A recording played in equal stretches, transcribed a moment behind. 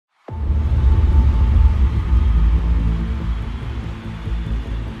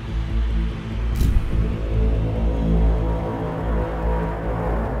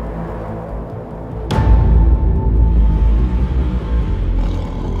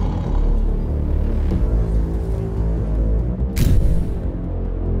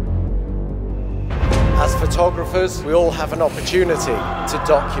photographers, we all have an opportunity to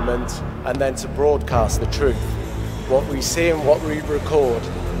document and then to broadcast the truth. What we see and what we record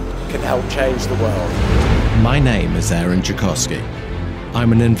can help change the world. My name is Aaron Jakoski.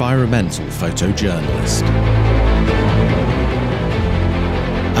 I'm an environmental photojournalist.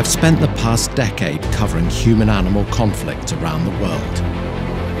 I've spent the past decade covering human-animal conflict around the world.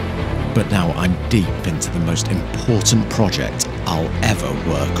 But now I'm deep into the most important project I'll ever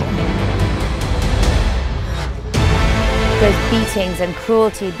work on. There's beatings and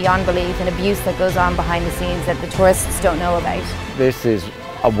cruelty beyond belief and abuse that goes on behind the scenes that the tourists don't know about. This is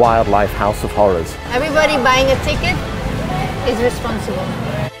a wildlife house of horrors. Everybody buying a ticket is responsible.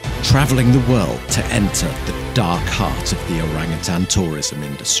 Travelling the world to enter the dark heart of the orangutan tourism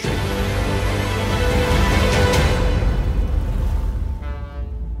industry.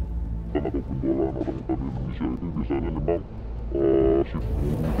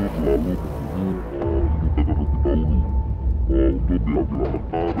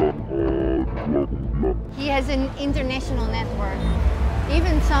 He has an international network.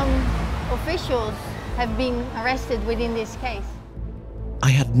 Even some officials have been arrested within this case. I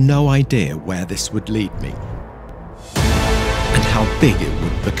had no idea where this would lead me and how big it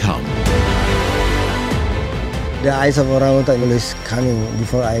would become. The eyes of orangutan is coming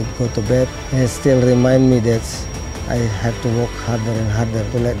before I go to bed, and still remind me that I have to work harder and harder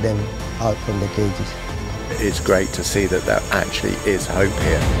to let them out from the cages. It's great to see that there actually is hope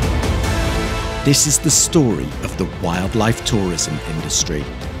here. This is the story of the wildlife tourism industry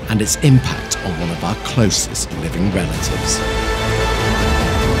and its impact on one of our closest living relatives.